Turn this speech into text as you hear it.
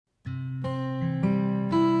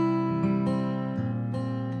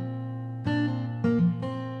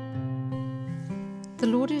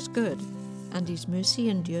Lord is good, and His mercy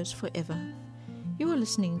endures forever. You are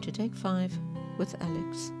listening to Take 5 with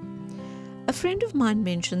Alex. A friend of mine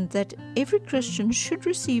mentioned that every Christian should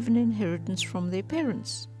receive an inheritance from their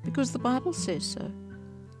parents, because the Bible says so.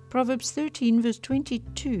 Proverbs 13 verse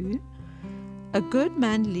 22, a good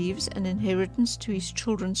man leaves an inheritance to his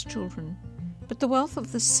children's children, but the wealth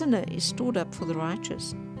of the sinner is stored up for the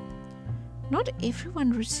righteous. Not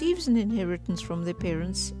everyone receives an inheritance from their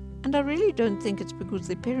parents, and I really don't think it's because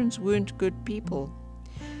their parents weren't good people.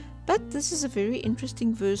 But this is a very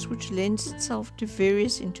interesting verse which lends itself to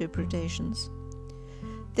various interpretations.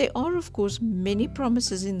 There are, of course, many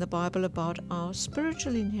promises in the Bible about our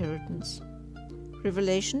spiritual inheritance.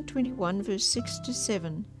 Revelation 21 verse 6 to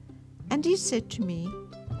 7, and He said to me,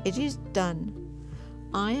 "It is done.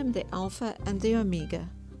 I am the Alpha and the Omega,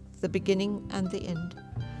 the beginning and the end.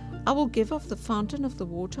 I will give of the fountain of the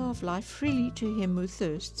water of life freely to him who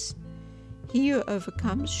thirsts. He who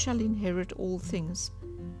overcomes shall inherit all things,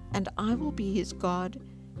 and I will be his God,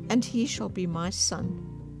 and he shall be my son."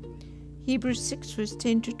 Hebrews 6 verse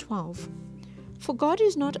 10 to 12. For God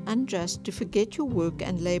is not unjust to forget your work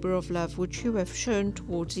and labor of love which you have shown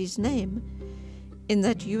towards his name, in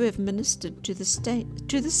that you have ministered to the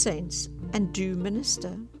saints, and do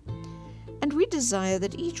minister. And we desire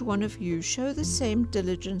that each one of you show the same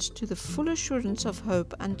diligence to the full assurance of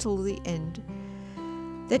hope until the end,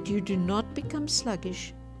 that you do not become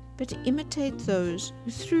sluggish, but imitate those who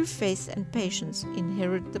through faith and patience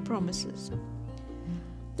inherit the promises.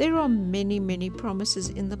 There are many, many promises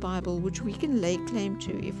in the Bible which we can lay claim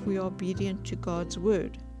to if we are obedient to God's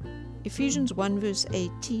word. Ephesians 1 verse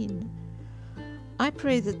 18. I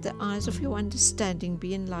pray that the eyes of your understanding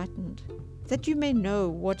be enlightened, that you may know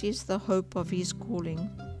what is the hope of his calling,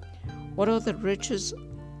 what are the riches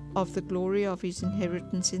of the glory of his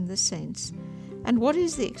inheritance in the saints, and what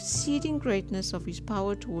is the exceeding greatness of his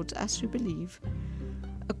power towards us who believe,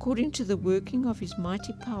 according to the working of his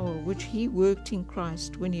mighty power, which he worked in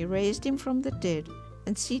Christ when he raised him from the dead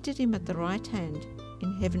and seated him at the right hand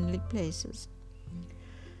in heavenly places.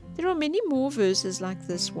 There are many more verses like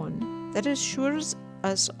this one that assures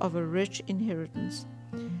us of a rich inheritance.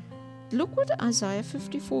 Look what Isaiah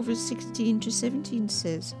 54 verse 16 to 17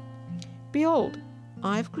 says. "Behold,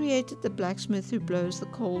 I have created the blacksmith who blows the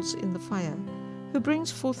coals in the fire, who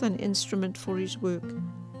brings forth an instrument for his work,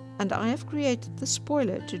 and I have created the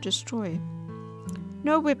spoiler to destroy.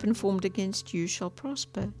 No weapon formed against you shall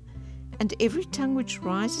prosper, and every tongue which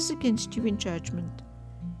rises against you in judgment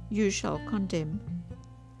you shall condemn.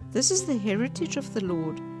 This is the heritage of the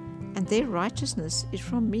Lord, and their righteousness is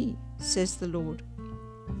from me, says the Lord."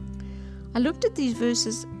 I looked at these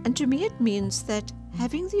verses, and to me it means that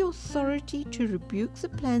having the authority to rebuke the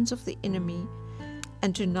plans of the enemy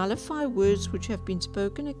and to nullify words which have been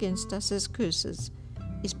spoken against us as curses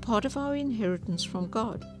is part of our inheritance from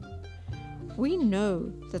God. We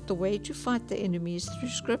know that the way to fight the enemy is through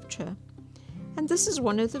Scripture, and this is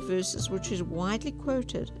one of the verses which is widely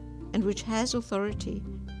quoted and which has authority.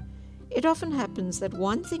 It often happens that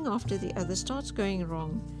one thing after the other starts going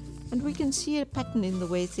wrong, and we can see a pattern in the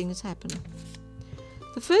way things happen.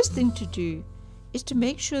 The first thing to do is to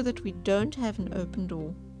make sure that we don't have an open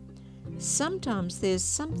door. Sometimes there's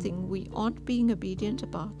something we aren't being obedient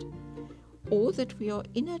about, or that we are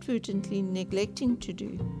inadvertently neglecting to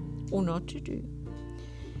do or not to do.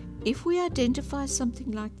 If we identify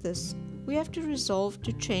something like this, we have to resolve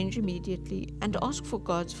to change immediately and ask for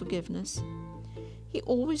God's forgiveness. He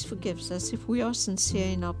always forgives us if we are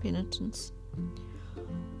sincere in our penitence.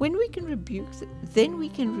 Then we can rebuke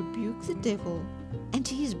the devil, and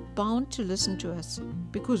he is bound to listen to us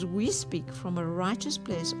because we speak from a righteous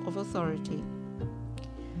place of authority.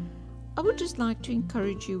 I would just like to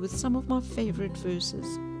encourage you with some of my favorite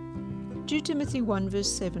verses. 2 Timothy 1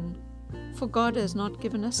 verse 7, "For God has not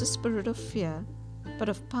given us a spirit of fear, but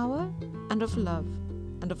of power and of love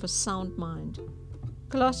and of a sound mind."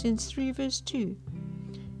 Colossians 3 verse 2,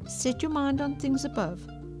 "Set your mind on things above,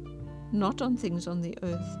 not on things on the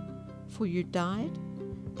earth, for you died,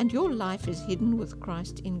 and your life is hidden with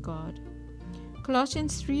Christ in God."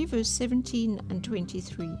 Colossians 3 verse 17 and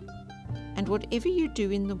 23, "And whatever you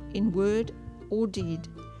do in word or deed,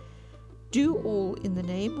 do all in the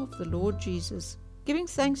name of the Lord Jesus, giving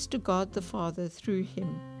thanks to God the Father through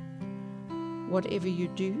him. Whatever you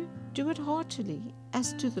do, do it heartily,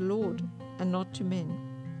 as to the Lord, and not to men."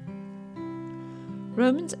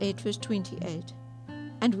 Romans 8 verse 28,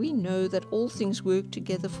 "And we know that all things work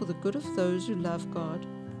together for the good of those who love God,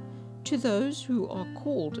 to those who are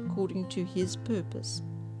called according to his purpose."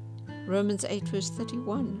 Romans 8 verse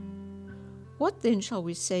 31, "What then shall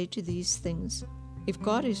we say to these things? If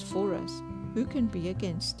God is for us, who can be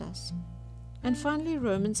against us? And finally,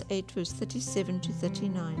 Romans 8, verse 37 to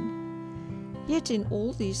 39. Yet in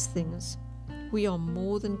all these things we are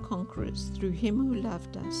more than conquerors through him who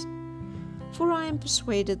loved us. For I am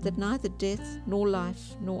persuaded that neither death, nor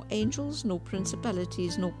life, nor angels, nor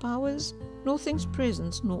principalities, nor powers, nor things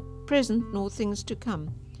present, nor things to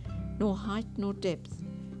come, nor height, nor depth,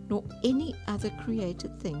 nor any other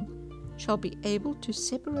created thing shall be able to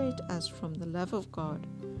separate us from the love of God,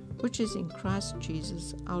 which is in Christ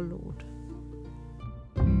Jesus our Lord.